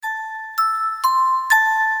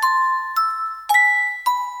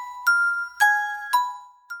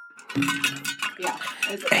Yeah.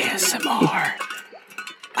 ASMR.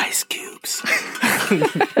 Ice cubes.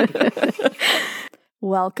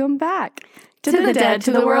 Welcome back to the Dead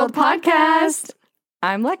to the World podcast.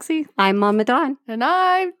 I'm Lexi. I'm Mama Dawn. And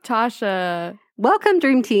I'm Tasha. Welcome,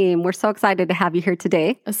 Dream Team. We're so excited to have you here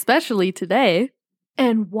today. Especially today.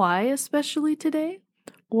 And why especially today?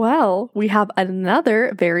 Well, we have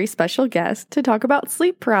another very special guest to talk about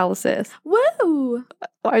sleep paralysis. Woo!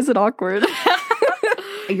 Why is it awkward?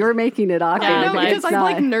 You're making it awkward. I know, because It's I'm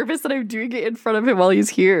not. nervous that I'm doing it in front of him while he's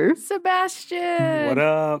here. Sebastian! What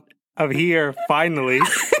up? I'm here, finally.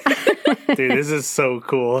 Dude, this is so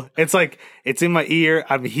cool. It's like, it's in my ear.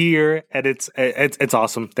 I'm here, and it's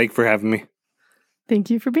awesome. Thank you for having me. Thank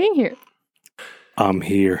you for being here. I'm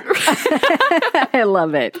here. I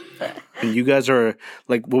love it. And you guys are,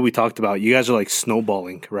 like what we talked about, you guys are like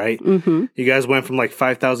snowballing, right? Mm-hmm. You guys went from like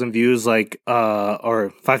 5,000 views,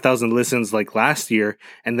 or 5,000 listens like last year.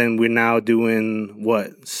 And then we're now doing,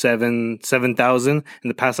 7,000 in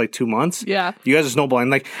the past like 2 months? Yeah. You guys are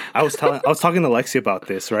snowballing. Like I was talking to Lexi about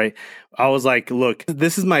this, right? I was like, look,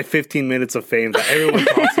 this is my 15 minutes of fame that everyone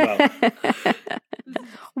talks about.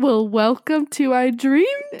 Well, welcome to our dream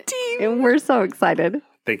team. And we're so excited.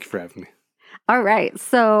 Thank you for having me. All right.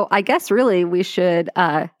 So I guess really we should,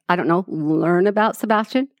 learn about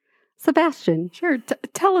Sebastian. Sebastian. Sure.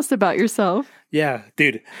 Tell us about yourself. Yeah,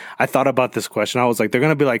 dude. I thought about this question. I was like, they're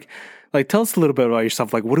gonna be like, tell us a little bit about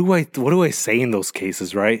yourself. Like, what do I say in those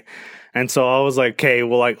cases, right? And so I was like, okay,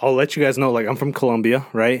 well, like, I'll let you guys know. Like, I'm from Colombia,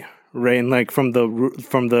 right? Right, and like from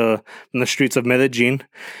the streets of Medellin.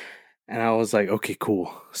 And I was like, okay,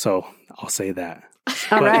 cool. So I'll say that.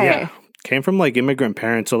 All right. Yeah, came from like immigrant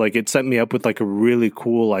parents. So like it set me up with like a really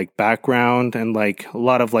cool like background and like a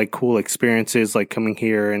lot of like cool experiences like coming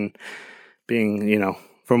here and being,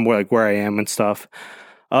 from where I am and stuff.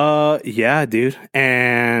 Yeah, dude.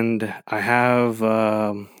 And I have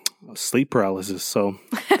sleep paralysis. So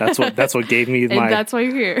that's what gave me And that's why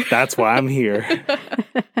you're here. That's why I'm here.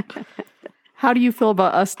 How do you feel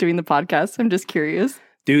about us doing the podcast? I'm just curious.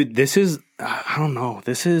 Dude, this is, I don't know.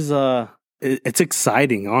 This is, it's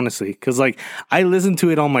exciting, honestly. Because, like, I listened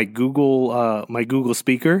to it on my Google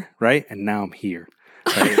speaker, right? And now I'm here.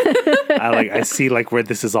 Right? I see, like, where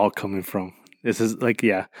this is all coming from. This is, like,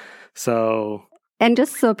 yeah. So. And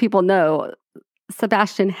just so people know,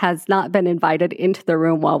 Sebastian has not been invited into the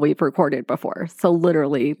room while we've recorded before. So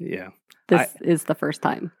literally, yeah, this is the first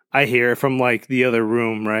time. I hear it from, like, the other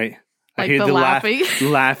room, right? Like I hear the laughing.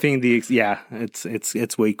 Laughing.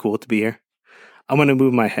 It's way cool to be here. I'm gonna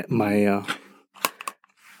move my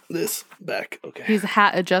this back. Okay. He's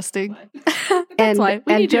hat adjusting. And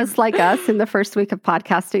just like us in the first week of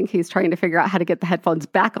podcasting, he's trying to figure out how to get the headphones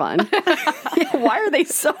back on. Why are they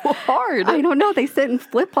so hard? I don't know. They sit and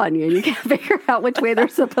flip on you, and you can't figure out which way they're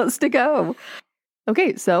supposed to go.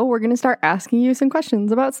 Okay, so we're gonna start asking you some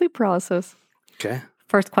questions about sleep paralysis. Okay.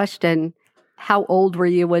 First question. How old were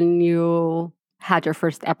you when you had your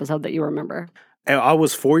first episode that you remember? I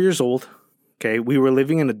was 4 years old. Okay. We were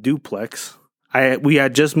living in a duplex. We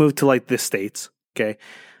had just moved to like the States. Okay.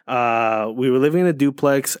 We were living in a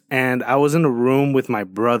duplex and I was in a room with my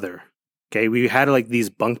brother. Okay. We had like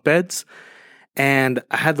these bunk beds and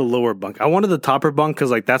I had the lower bunk. I wanted the topper bunk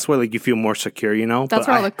because like that's where like you feel more secure, That's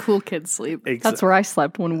where all the cool kids sleep. That's where I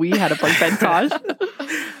slept when we had a bunk bed, Tosh.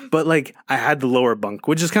 But, like, I had the lower bunk,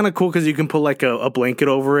 which is kind of cool because you can put, like, a blanket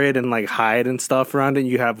over it and, like, hide and stuff around it, and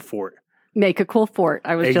you have a fort. Make a cool fort,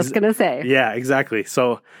 I was just going to say. Yeah, exactly.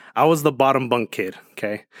 So, I was the bottom bunk kid,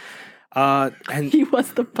 okay? And He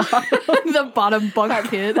was the bottom bunk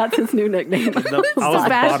kid. That's his new nickname. I was the bottom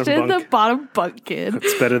Sebastian, bunk. the bottom bunk kid.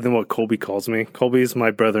 It's better than what Colby calls me. Colby is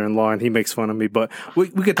my brother-in-law, and he makes fun of me. But we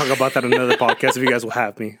could talk about that in another podcast if you guys will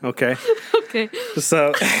have me, okay? Okay.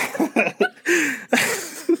 So...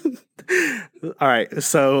 All right.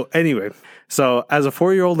 So anyway, so as a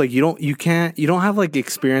 4-year-old, like you don't have like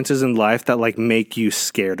experiences in life that like make you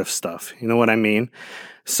scared of stuff. You know what I mean?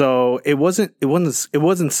 So it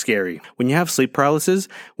wasn't scary. When you have sleep paralysis,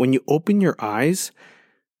 when you open your eyes,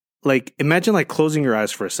 like imagine like closing your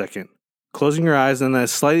eyes for a second. Closing your eyes and then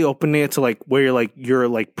slightly opening it to like where you're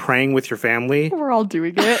like praying with your family. We're all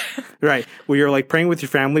doing it. Right. Where you're like praying with your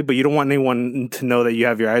family, but you don't want anyone to know that you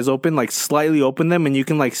have your eyes open. Like slightly open them and you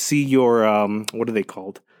can like see your, what are they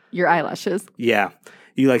called? Your eyelashes. Yeah.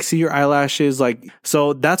 You like see your eyelashes. Like,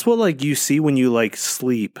 so that's what like you see when you like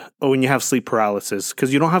sleep or when you have sleep paralysis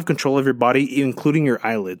because you don't have control of your body, including your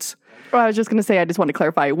eyelids. Well, I was just going to say, I just want to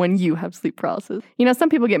clarify when you have sleep paralysis. You know, some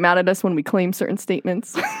people get mad at us when we claim certain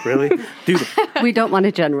statements. Really? Dude, We don't want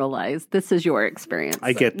to generalize. This is your experience.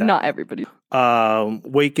 I get that. Not everybody.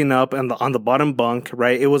 Waking up and on the bottom bunk,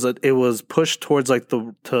 right? It was pushed towards like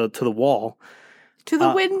to the wall. To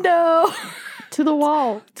the window. To the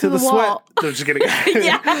wall. To the wall. sweat. No, just kidding.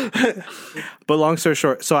 Yeah. But long story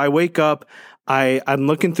short, so I wake up, I'm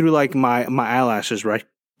looking through like my eyelashes, right?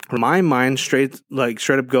 My mind straight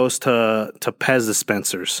up goes to Pez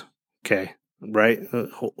dispensers. Okay. Right?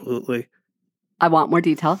 I want more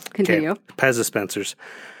detail. Continue. Okay. Pez dispensers.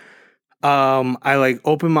 I like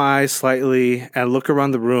open my eyes slightly and look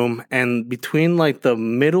around the room, and between like the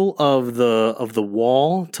middle of the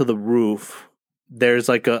wall to the roof, there's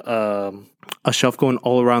like a shelf going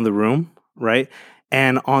all around the room, right?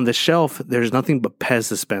 And on the shelf, there's nothing but Pez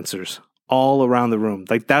dispensers all around the room.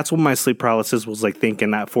 Like that's what my sleep paralysis was like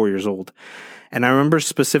thinking at 4 years old. And I remember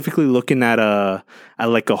specifically looking at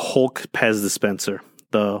like a Hulk Pez dispenser,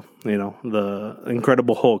 the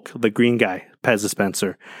Incredible Hulk, the green guy Pez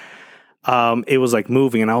dispenser. It was like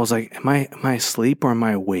moving, and I was like, am I asleep or am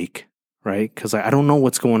I awake? Right? Because I don't know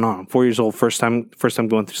what's going on. I'm 4 years old, first time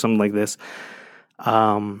going through something like this.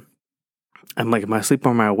 I'm like, am I asleep or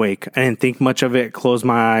am I awake? I didn't think much of it. Close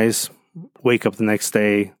my eyes, wake up the next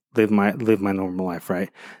day, live my normal life. Right?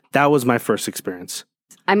 That was my first experience.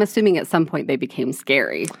 I'm assuming at some point they became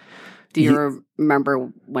scary. Do you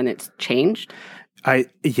remember when it's changed? I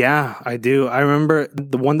do. I remember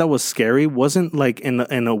the one that was scary wasn't like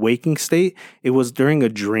in a waking state. It was during a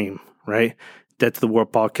dream, right? Dead to the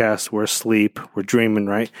World podcast. We're asleep. We're dreaming,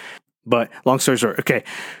 right? But long story short, okay.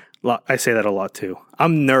 I say that a lot too.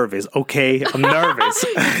 I'm nervous. Okay, I'm nervous.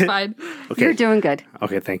 It's fine. Okay. You're doing good.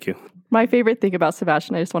 Okay, thank you. My favorite thing about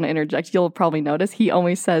Sebastian, I just want to interject. You'll probably notice he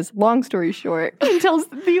always says, long story short, and tells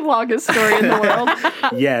the longest story in the world.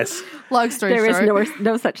 Yes. Long story There short. is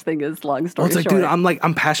no such thing as long story Well, it's like, short. dude,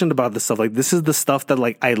 I'm passionate about this stuff. Like, this is the stuff that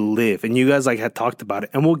like I live, and you guys like had talked about it,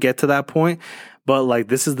 and we'll get to that point. But like,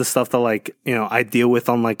 this is the stuff that like I deal with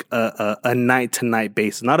on like a night to night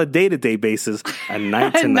basis, not a day to day basis, a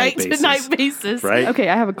night to night basis. Right? Okay,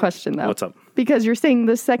 I have a question though. What's up? Because you're saying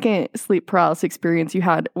the second sleep paralysis experience you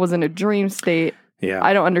had was in a dream state. Yeah.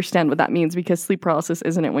 I don't understand what that means, because sleep paralysis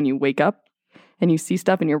isn't it when you wake up and you see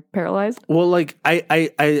stuff and you're paralyzed? Well, like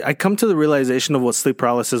I come to the realization of what sleep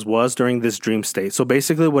paralysis was during this dream state. So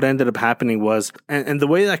basically what ended up happening was, and the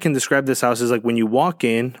way that I can describe this house is like when you walk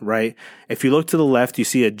in, right? If you look to the left, you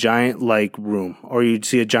see a giant like room, or you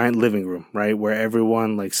see a giant living room, right? Where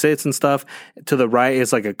everyone like sits and stuff. To the right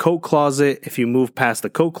is like a coat closet. If you move past the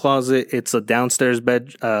coat closet, it's a downstairs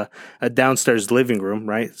bed, a downstairs living room,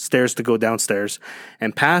 right? Stairs to go downstairs.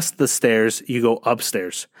 And past the stairs, you go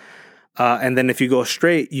upstairs. And then if you go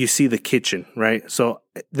straight, you see the kitchen, right? So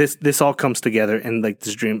this all comes together in like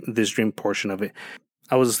this dream portion of it.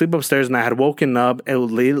 I was asleep upstairs and I had woken up. It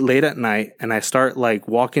was late at night, and I start like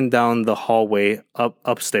walking down the hallway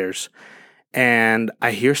upstairs, and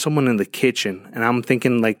I hear someone in the kitchen, and I'm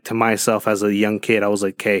thinking like to myself as a young kid, I was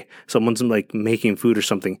like, okay, someone's like making food or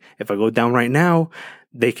something. If I go down right now,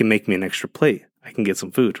 they can make me an extra plate. I can get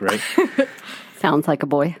some food, right? Sounds like a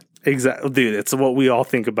boy. Exactly, dude. It's what we all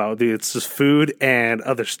think about, dude. It's just food and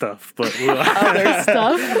other stuff, but Other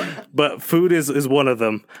stuff? But food is one of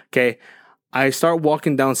them. Okay, I start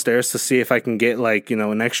walking downstairs to see if I can get like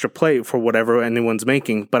an extra plate for whatever anyone's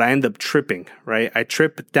making, but I end up tripping. Right, I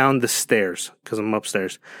trip down the stairs because I'm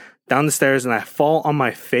upstairs, down the stairs, and I fall on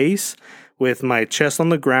my face with my chest on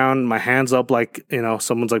the ground, my hands up like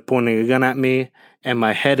someone's like pointing a gun at me, and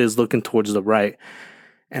my head is looking towards the right.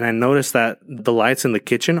 And I notice that the lights in the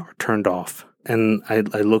kitchen are turned off. And I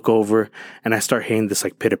look over and I start hearing this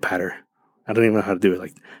like pitter patter. I don't even know how to do it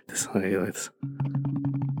like this.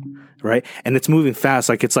 Right? And it's moving fast.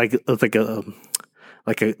 Like it's like a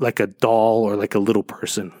doll or like a little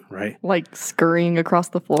person, right? Like scurrying across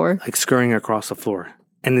the floor? Like scurrying across the floor.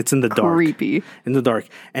 And it's in the dark. Creepy. In the dark.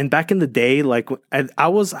 And back in the day, like I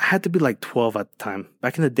had to be like 12 at the time.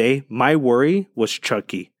 Back in the day, my worry was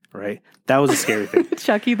Chucky. Right? That was a scary thing.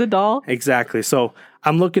 Chucky the doll? Exactly. So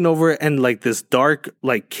I'm looking over and like this dark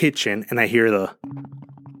like kitchen, and I hear the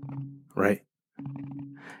right,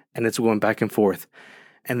 and it's going back and forth,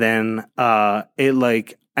 and then it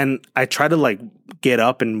like, and I try to like get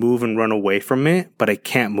up and move and run away from it, but I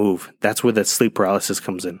can't move. That's where that sleep paralysis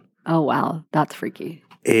comes in. Oh wow, that's freaky.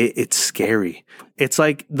 It's scary. It's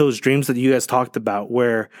like those dreams that you guys talked about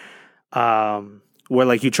where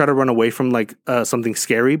like you try to run away from like something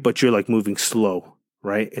scary, but you're like moving slow,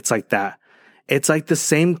 right? It's like that. It's like the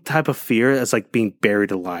same type of fear as like being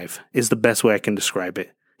buried alive is the best way I can describe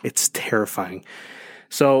it. It's terrifying.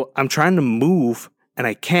 So I'm trying to move and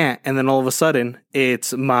I can't. And then all of a sudden,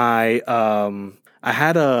 it's my I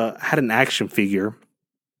had an action figure.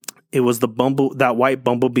 It was that white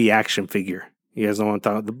Bumblebee action figure. You guys know what I'm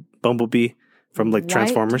talking about? The Bumblebee from like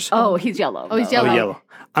Transformers. Oh, he's yellow. Oh, he's yellow. Oh, yellow.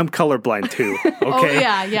 I'm colorblind too. Okay.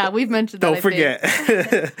 Oh, yeah. We've mentioned that. Don't forget.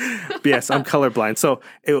 Yes, I'm colorblind. So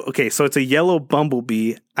it's a yellow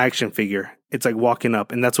Bumblebee action figure. It's like walking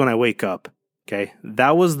up, and that's when I wake up. Okay.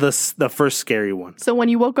 That was the first scary one. So when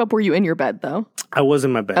you woke up, were you in your bed, though? I was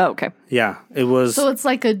in my bed. Oh, okay. Yeah, it was. So it's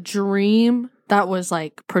like a dream that was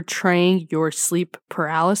like portraying your sleep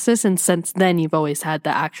paralysis. And since then, you've always had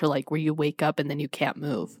the actual like where you wake up and then you can't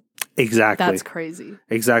move. Exactly. That's crazy.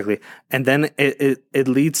 Exactly. And then it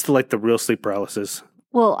leads to like the real sleep paralysis.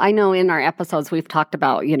 Well, I know in our episodes we've talked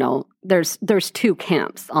about, there's two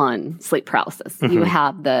camps on sleep paralysis. Mm-hmm. You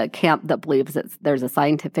have the camp that believes there's a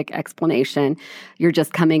scientific explanation. You're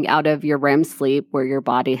just coming out of your REM sleep where your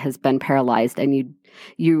body has been paralyzed and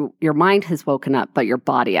your mind has woken up, but your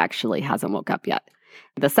body actually hasn't woke up yet.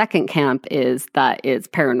 The second camp is that it's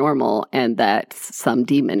paranormal and that some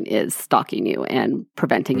demon is stalking you and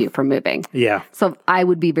preventing you from moving. Yeah. So I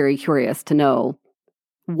would be very curious to know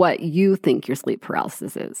what you think your sleep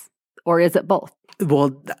paralysis is, or is it both?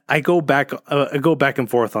 Well, I go back and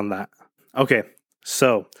forth on that. Okay.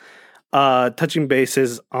 So, touching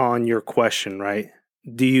bases on your question, right?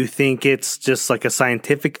 Do you think it's just like a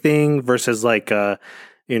scientific thing versus like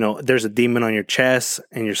there's a demon on your chest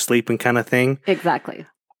and you're sleeping kind of thing? Exactly.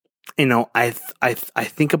 I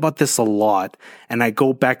think about this a lot, and I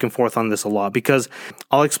go back and forth on this a lot because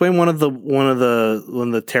I'll explain one of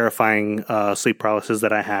the terrifying sleep paralysis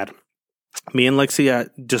that I had. Me and Lexi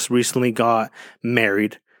just recently got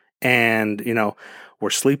married, and we're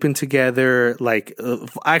sleeping together, like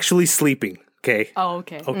actually sleeping. Okay. Oh,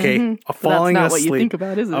 okay. Okay. Mm-hmm. Falling That's not asleep. what you think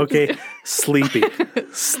about, is it? Okay. Sleeping.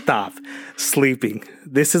 Stop. Sleeping.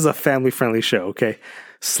 This is a family-friendly show. Okay.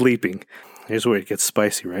 Sleeping. Here's where it gets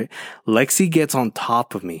spicy, right? Lexi gets on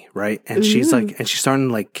top of me, right? And she's starting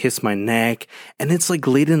to like kiss my neck. And it's like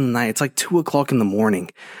late in the night. It's like 2:00 in the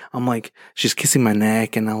morning. I'm like, she's kissing my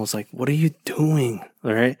neck. And I was like, what are you doing?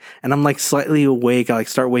 All right. And I'm like slightly awake. I like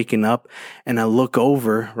start waking up and I look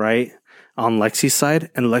over, right? On Lexi's side,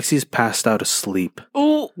 and Lexi's passed out asleep.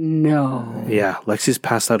 Oh, no. Yeah. Lexi's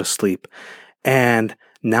passed out asleep. And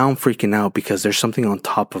now I'm freaking out because there's something on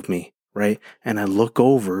top of me, right? And I look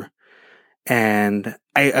over. And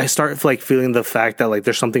I start like feeling the fact that like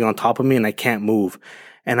there's something on top of me and I can't move.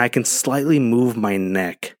 And I can slightly move my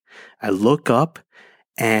neck. I look up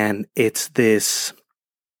and it's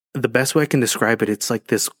the best way I can describe it, it's like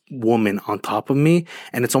this woman on top of me.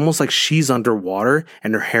 And it's almost like she's underwater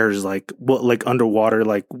and her hair is like underwater,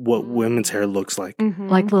 like what women's hair looks like. Mm-hmm.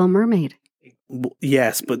 Like Little Mermaid.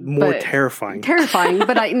 Yes, but more terrifying. Terrifying,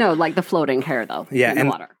 but I know like the floating hair though. Yeah, in the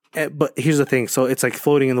water. But here's the thing. So it's like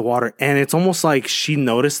floating in the water and it's almost like she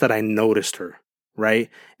noticed that I noticed her, right?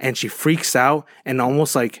 And she freaks out and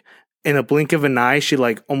almost like in a blink of an eye, she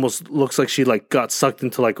like almost looks like she like got sucked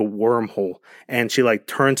into like a wormhole and she like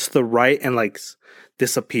turns to the right and like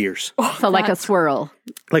disappears. So like a swirl.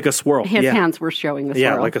 Like a swirl. His hands were showing the swirl.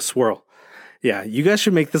 Yeah, like a swirl. Yeah, you guys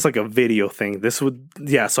should make this like a video thing. This would,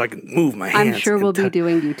 so I can move my hands. I'm sure we'll be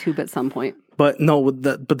doing YouTube at some point. But no,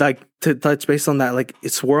 but like to touch base on that, like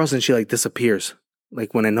it swirls and she like disappears,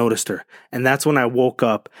 like when I noticed her. And that's when I woke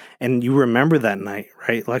up. And you remember that night,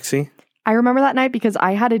 right, Lexi? I remember that night because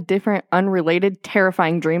I had a different, unrelated,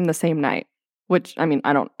 terrifying dream the same night. Which, I mean,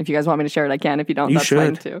 I don't, if you guys want me to share it, I can. If you don't, that's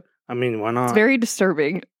fine too. I mean, why not? It's very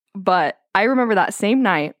disturbing. But I remember that same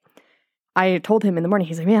night, I told him in the morning,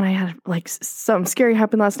 he's like, man, I had like something scary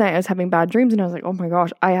happen last night. I was having bad dreams. And I was like, oh my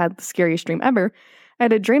gosh, I had the scariest dream ever. I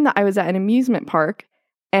had a dream that I was at an amusement park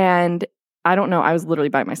and I don't know, I was literally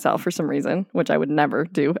by myself for some reason, which I would never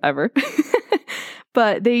do ever.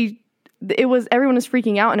 But everyone was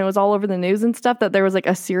freaking out and it was all over the news and stuff that there was like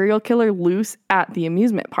a serial killer loose at the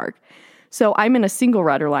amusement park. So I'm in a single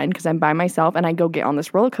rider line because I'm by myself and I go get on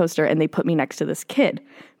this roller coaster and they put me next to this kid.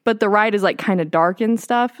 But the ride is like kind of dark and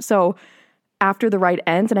stuff. So after the ride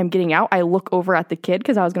ends and I'm getting out, I look over at the kid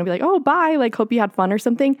because I was going to be like, oh, bye, like hope you had fun or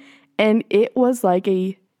something. And it was like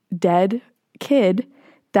a dead kid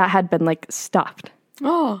that had been like stuffed.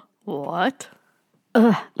 Oh, what?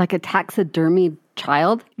 Ugh, like a taxidermy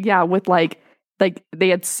child? Yeah, with like they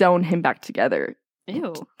had sewn him back together.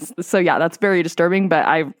 Ew. So yeah, that's very disturbing, but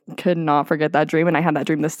I could not forget that dream. And I had that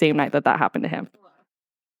dream the same night that happened to him.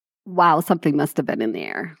 Wow, something must have been in the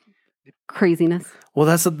air. Craziness. Well,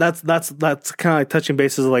 that's kind of like touching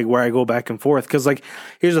bases, like where I go back and forth. Because like,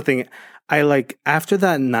 here's the thing. I like after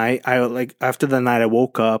that night, I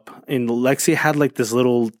woke up and Lexi had like this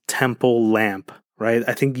little temple lamp, right?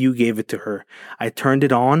 I think you gave it to her. I turned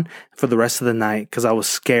it on for the rest of the night because I was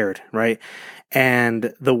scared, right?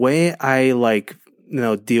 And the way I like,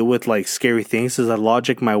 deal with like scary things is I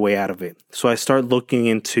logic my way out of it. So I start looking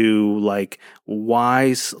into like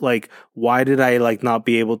why did I like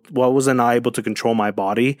why was I not able to control my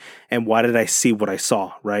body, and why did I see what I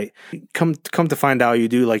saw, right? Come to find out, you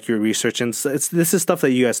do like your research, and this is stuff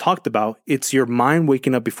that you guys talked about. It's your mind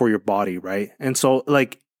waking up before your body, right? And so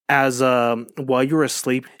like as while you're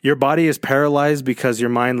asleep, your body is paralyzed because your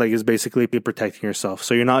mind like is basically protecting yourself.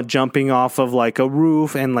 So you're not jumping off of like a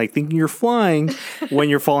roof and like thinking you're flying when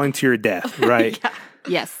you're falling to your death, right? Yeah.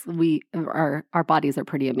 Yes, our bodies are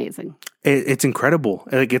pretty amazing. It's incredible.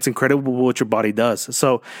 Like it's incredible what your body does.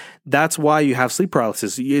 So that's why you have sleep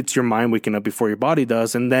paralysis. It's your mind waking up before your body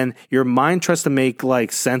does, and then your mind tries to make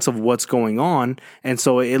like sense of what's going on, and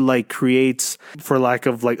so it like creates, for lack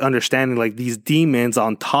of like understanding, like these demons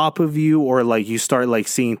on top of you, or like you start like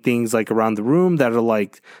seeing things like around the room that are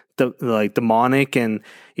like demonic, and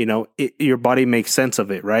your body makes sense of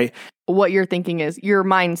it, right? What you're thinking is your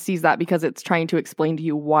mind sees that because it's trying to explain to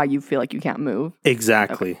you why you feel like you can't move.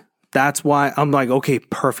 Exactly. Okay. That's why I'm like, okay,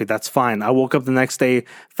 perfect. That's fine. I woke up the next day,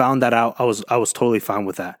 found that out. I was totally fine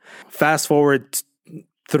with that. Fast forward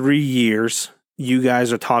 3 years, you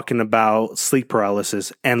guys are talking about sleep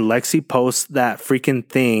paralysis, and Lexi posts that freaking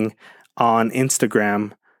thing on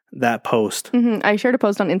Instagram, that post. Mm-hmm. I shared a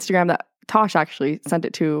post on Instagram that Tosh actually sent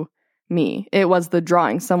it to me. It was the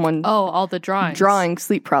drawing. Someone all the drawings. Drawing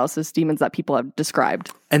sleep paralysis demons that people have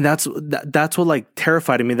described. And that's what like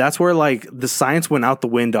terrified me. That's where like the science went out the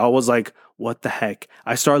window. I was like, what the heck?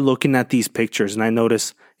 I started looking at these pictures and I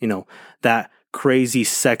noticed, that crazy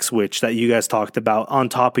sex witch that you guys talked about on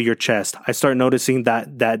top of your chest. I started noticing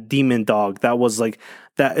that demon dog that was like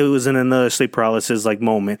that. It was in another sleep paralysis like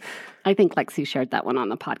moment. I think Lexi shared that one on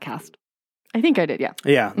the podcast. I think I did, yeah.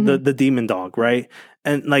 Yeah, Mm-hmm. the demon dog, right?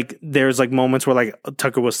 And like there's like moments where like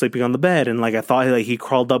Tucker was sleeping on the bed and like I thought like he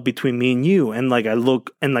crawled up between me and you, and like I look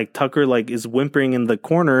and like Tucker like is whimpering in the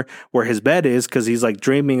corner where his bed is because he's like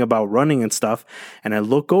dreaming about running and stuff, and I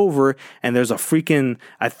look over and there's a freaking,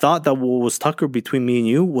 I thought that what was Tucker between me and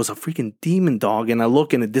you was a freaking demon dog, and I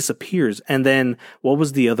look and it disappears. And then what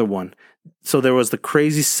was the other one? So there was the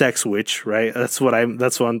crazy sex witch, right? That's what I'm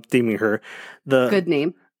theming her. The good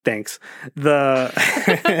name. Thanks. The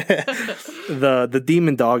the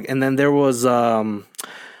demon dog, and then there was that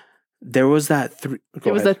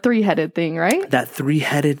It was a 3-headed thing, right? That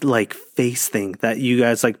 3-headed like face thing that you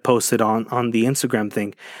guys like posted on the Instagram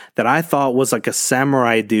thing that I thought was like a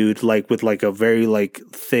samurai dude like with like a very like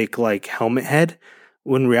thick like helmet head,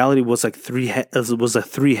 when in reality was like was a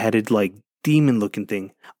 3-headed like demon looking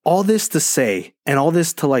thing. All this to say, and all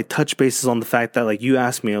this to like touch bases on the fact that like you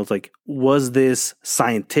asked me, I was like, was this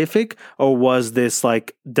scientific or was this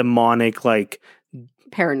like demonic, like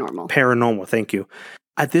paranormal? Thank you.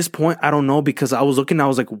 At this point, I don't know, because I was looking, I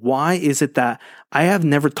was like, why is it that I have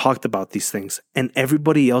never talked about these things and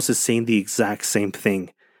everybody else is saying the exact same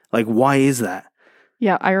thing? Like, why is that?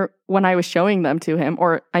 Yeah, when I was showing them to him,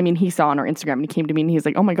 or I mean, he saw on our Instagram and he came to me and he's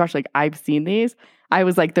like, oh my gosh, like I've seen these. I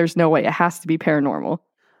was like, there's no way, it has to be paranormal.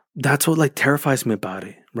 That's what like terrifies me about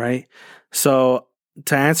it, right? So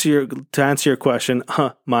to answer your question,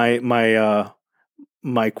 my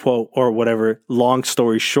quote or whatever, long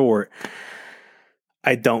story short,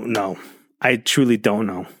 I don't know. I truly don't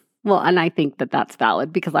know. Well, and I think that that's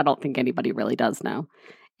valid because I don't think anybody really does know.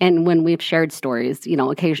 And when we've shared stories,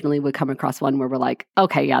 occasionally we come across one where we're like,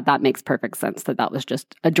 okay, yeah, that makes perfect sense that was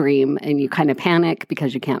just a dream, and you kind of panic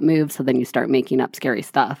because you can't move. So then you start making up scary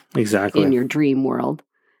stuff exactly in your dream world.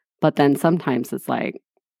 But then sometimes it's like,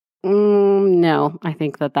 no, I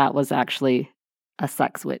think that was actually a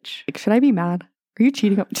sex witch. Like, should I be mad? Are you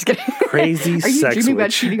cheating on me? Just kidding. Crazy sex witch. Are you dreaming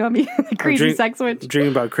about cheating on me? Crazy sex witch?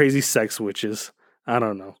 Dreaming about crazy sex witches. I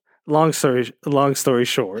don't know. Long story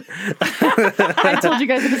short. I told you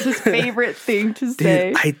guys it was his favorite thing to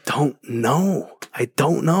say. I don't know.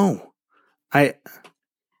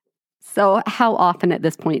 So how often at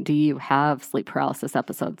this point do you have sleep paralysis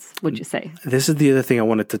episodes, would you say? This is the other thing I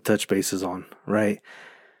wanted to touch bases on, right?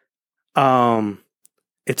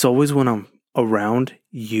 It's always when I'm around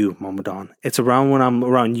you, Mama Dawn. It's around when I'm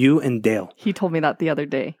around you and Dale. He told me that the other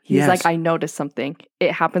day. He's like, I noticed something.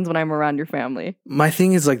 It happens when I'm around your family. My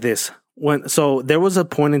thing is like this. So there was a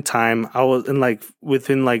point in time I was in like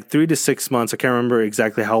within like 3 to 6 months. I can't remember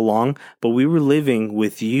exactly how long, but we were living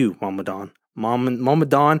with you, Mama Dawn. Mama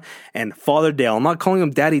Dawn, and Father Dale. I'm not calling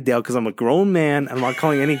him Daddy Dale because I'm a grown man. I'm not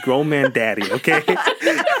calling any grown man Daddy, okay?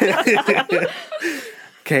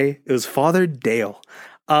 Okay, it was Father Dale.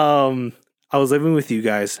 I was living with you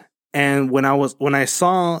guys, and when I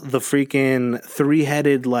saw the freaking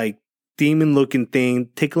 3-headed like demon looking thing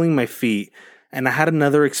tickling my feet, and I had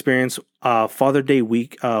another experience Father's Day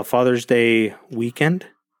weekend.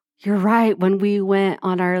 You're right. When we went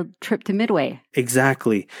on our trip to Midway.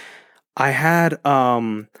 Exactly. I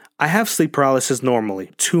have sleep paralysis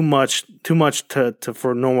normally. Too much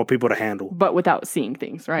for normal people to handle. But without seeing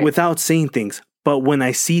things, right? Without seeing things. But when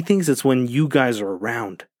I see things, it's when you guys are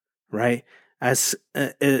around, right? As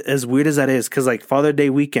weird as that is, because like Father's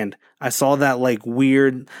Day weekend, I saw that like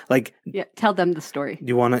weird, like. Yeah, tell them the story. Do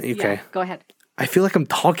you want to? Okay. Yeah, go ahead. I feel like I'm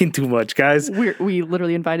talking too much, guys. We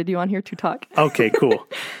literally invited you on here to talk. Okay, cool.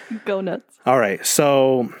 Go nuts. All right,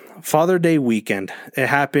 so Father's Day weekend. It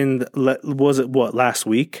happened, was it what, last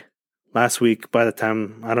week? Last week, by the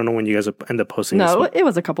time, I don't know when you guys end up posting this. No, it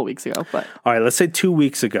was a couple weeks ago, but. All right, let's say 2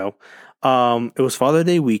 weeks ago. It was Father's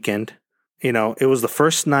Day weekend. You know, it was the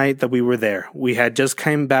first night that we were there. We had just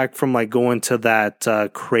came back from like going to that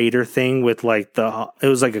crater thing with like it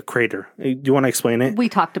was like a crater. Do you want to explain it? We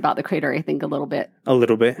talked about the crater, I think, a little bit. A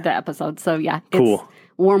little bit. The episode. So yeah, cool.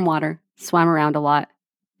 It's warm water, swam around a lot,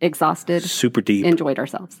 exhausted. Super deep. Enjoyed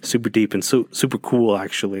ourselves. Super deep and super cool,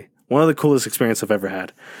 actually. One of the coolest experiences I've ever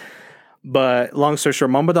had. But long story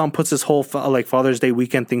short, Mama Dawn puts this whole like Father's Day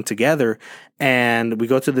weekend thing together, and we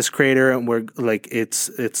go to this crater, and we're like,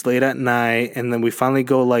 it's late at night, and then we finally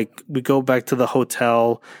go back to the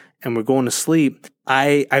hotel, and we're going to sleep.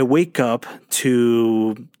 I wake up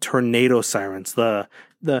to tornado sirens, the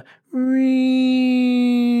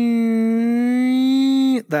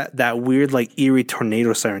that weird like eerie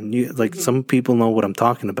tornado siren. Like some people know what I'm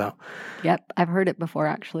talking about. Yep, I've heard it before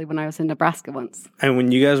actually when I was in Nebraska once. And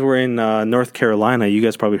when you guys were in North Carolina, you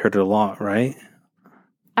guys probably heard it a lot, right?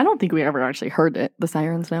 I don't think we ever actually heard it, the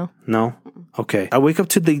sirens now. No? Okay. I wake up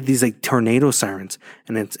to these like tornado sirens,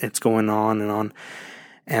 and it's going on and on.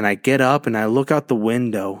 And I get up and I look out the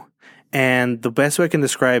window. And the best way I can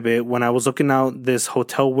describe it, when I was looking out this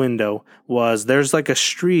hotel window, was there's like a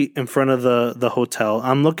street in front of the hotel.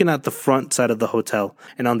 I'm looking at the front side of the hotel.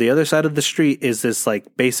 And on the other side of the street is this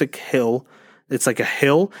like basic hill. It's like a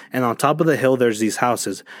hill. And on top of the hill, there's these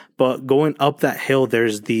houses. But going up that hill,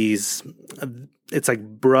 there's these, it's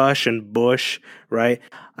like brush and bush, right?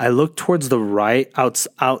 I looked towards the right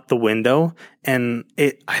out the window, and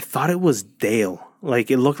I thought it was Dale.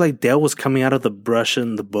 Like, it looked like Dale was coming out of the brush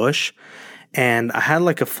and the bush. And I had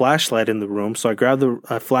like a flashlight in the room. So I grabbed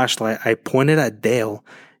the flashlight. I pointed at Dale,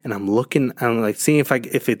 and I'm like seeing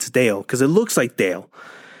if it's Dale, because it looks like Dale.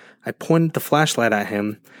 I pointed the flashlight at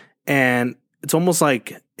him, and it's almost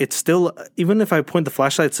like it's still, even if I point the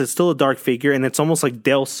flashlight, it's still a dark figure. And it's almost like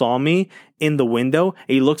Dale saw me in the window.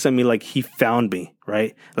 And he looks at me like he found me,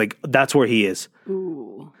 right? Like that's where he is.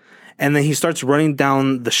 Ooh. And then he starts running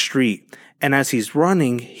down the street. And as he's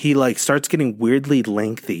running, he like starts getting weirdly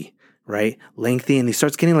lengthy, right? Lengthy. And he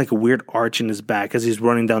starts getting like a weird arch in his back as he's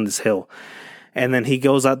running down this hill. And then he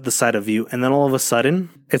goes out the side of you. And then all of a sudden,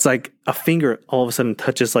 it's like a finger all of a sudden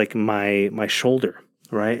touches like my shoulder,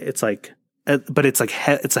 right? It's like, but it's like,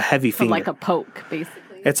 it's a heavy finger. Like a poke,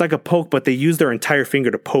 basically. It's like a poke, but they use their entire finger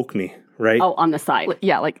to poke me, right? Oh, on the side.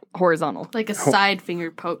 Yeah, like horizontal. Like a side finger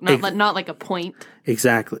poke, not like a point.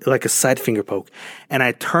 Exactly, like a side finger poke. And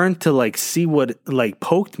I turned to like see what like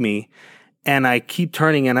poked me, and I keep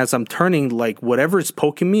turning, and as I'm turning, like whatever is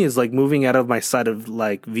poking me is like moving out of my side of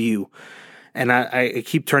like view. And I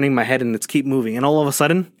keep turning my head, and it's keep moving. And all of a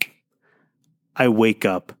sudden, I wake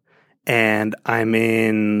up, and I'm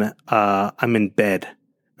in bed.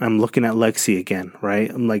 I'm looking at Lexi again,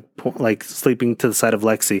 right? I'm like sleeping to the side of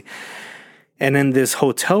Lexi. And in this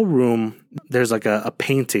hotel room, there's like a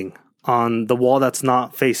painting on the wall that's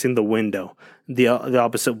not facing the window, the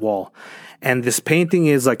opposite wall. And this painting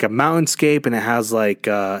is like a mountainscape, and it has like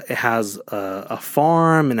a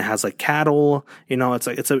farm, and it has like cattle. You know, it's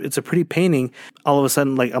a pretty painting. All of a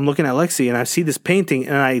sudden, like I'm looking at Lexi, and I see this painting,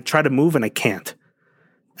 and I try to move, and I can't.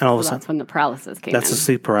 And all of a sudden, that's when the paralysis came. That's the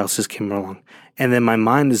sleep paralysis came along. And then my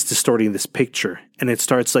mind is distorting this picture, and it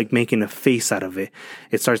starts like making a face out of it.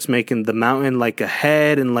 It starts making the mountain like a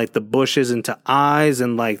head, and like the bushes into eyes,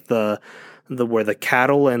 and like the where the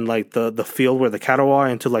cattle and like the field where the cattle are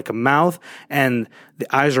into like a mouth, and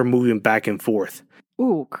the eyes are moving back and forth.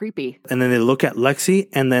 Ooh, creepy. And then they look at Lexi,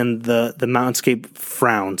 and then the mountainscape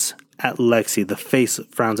frowns at Lexi. The face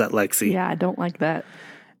frowns at Lexi. Yeah, I don't like that.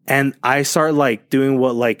 And I start like doing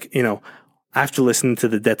what, like, you know, after listening to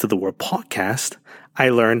the Death of the World podcast, I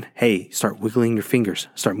learned, hey, start wiggling your fingers,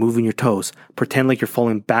 start moving your toes, pretend like you're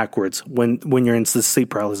falling backwards when you're in the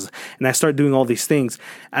sleep paralysis. And I started doing all these things.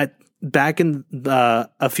 Back in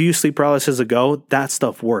a few sleep paralysis ago, that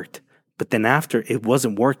stuff worked. But then after, it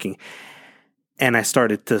wasn't working. And I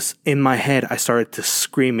started to, in my head, I started to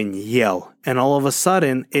scream and yell. And all of a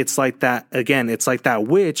sudden, it's like that, again, it's like that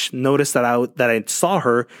witch noticed that I saw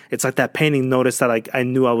her. It's like that painting noticed that I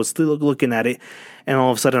knew I was still looking at it. And all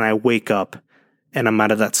of a sudden, I wake up and I'm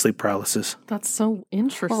out of that sleep paralysis. That's so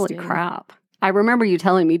interesting. Holy crap. I remember you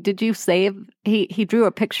telling me, did you save, he drew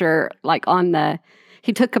a picture like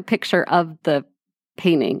he took a picture of the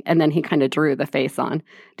painting and then he kind of drew the face on.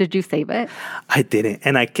 Did you save it? I didn't.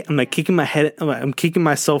 And I'm like kicking my head. I'm kicking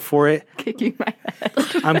myself for it. Kicking my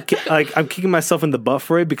head. I'm kicking myself in the butt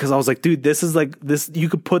for it because I was like, dude, this is like this. You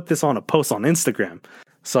could put this on a post on Instagram.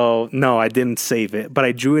 So no, I didn't save it, but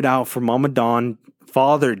I drew it out for Mama Dawn,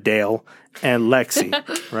 Father Dale, and Lexi,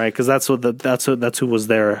 right? Because that's who was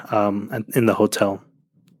there in the hotel.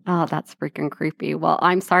 Oh, that's freaking creepy. Well,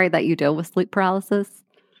 I'm sorry that you deal with sleep paralysis.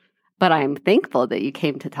 But I'm thankful that you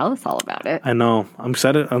came to tell us all about it. I know. I'm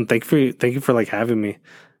excited. Thank you for like having me.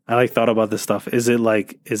 I like thought about this stuff. Is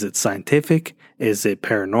it scientific? Is it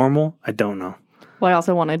paranormal? I don't know. Well, I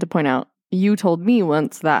also wanted to point out, you told me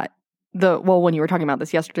once that when you were talking about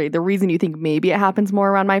this yesterday, the reason you think maybe it happens more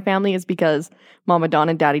around my family is because Mama Dawn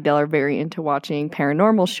and Daddy Dell are very into watching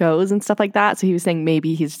paranormal shows and stuff like that. So he was saying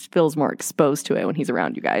maybe he feels more exposed to it when he's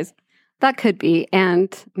around you guys. That could be.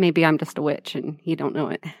 And maybe I'm just a witch and you don't know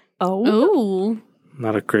it. Oh. Ooh.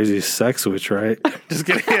 Not a crazy sex witch, right? Just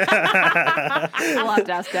kidding. We'll have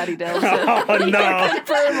to ask Daddy Dale. Oh, no.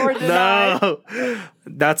 Confirm or deny. No.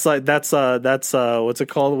 That's what's it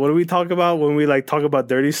called? What do we talk about when we like talk about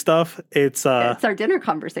dirty stuff? It's our dinner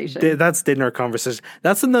conversation. That's dinner conversation.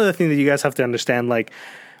 That's another thing that you guys have to understand. Like,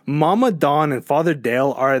 Mama Dawn and Father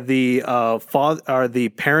Dale are the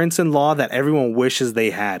parents-in-law that everyone wishes they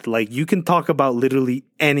had. Like, you can talk about literally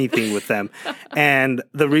anything with them. And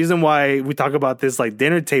the reason why we talk about this like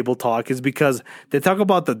dinner table talk is because they talk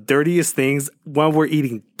about the dirtiest things when we're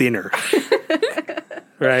eating dinner.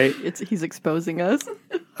 Right? He's exposing us.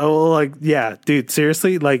 Oh, like, yeah, dude,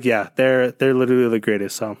 seriously? Like, yeah, they're literally the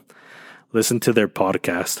greatest. So listen to their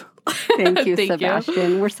podcast. Thank you, Thank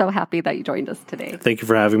Sebastian. We're so happy that you joined us today. Thank you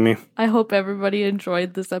for having me. I hope everybody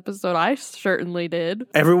enjoyed this episode. I certainly did.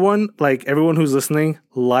 Everyone who's listening,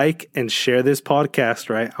 like and share this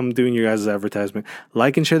podcast, right? I'm doing your guys' advertisement.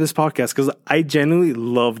 Like and share this podcast because I genuinely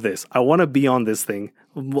love this. I want to be on this thing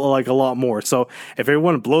like a lot more. So if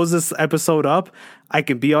everyone blows this episode up, I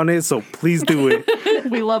can be on it. So please do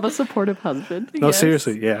it. We love a supportive husband. No, Yes.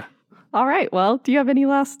 seriously, yeah. All right. Well, do you have any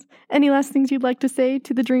last things you'd like to say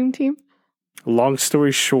to the dream team? Long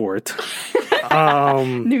story short,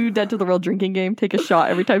 New Dead to the World drinking game. Take a shot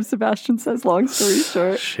every time Sebastian says long story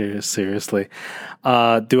short. seriously.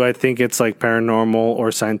 Do I think it's like paranormal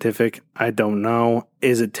or scientific? I don't know.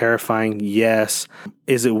 Is it terrifying? Yes.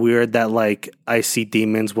 Is it weird that like I see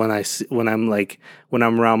demons when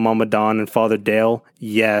I'm around Mama Dawn and Father Dale?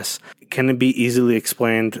 Yes. Can it be easily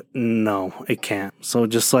explained? No, it can't. So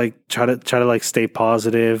just like try to like stay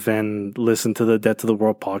positive and listen to the Dead to the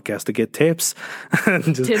World podcast to get tips.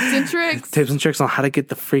 Tips and tricks. Tips and tricks on how to get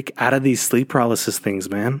the freak out of these sleep paralysis things,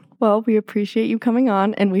 man. Well, we appreciate you coming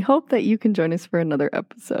on, and we hope that you can join us for another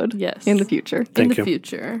episode. Yes. In the future. Thank In the you.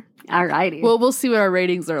 future. All righty. Well, we'll see what our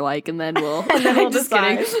ratings are like, and then we'll just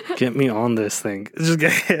decide. kidding. Get me on this thing.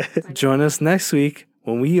 Join us next week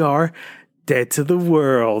when we are Dead to the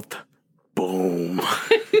World. Boom.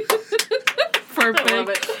 Perfect. I love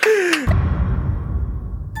it.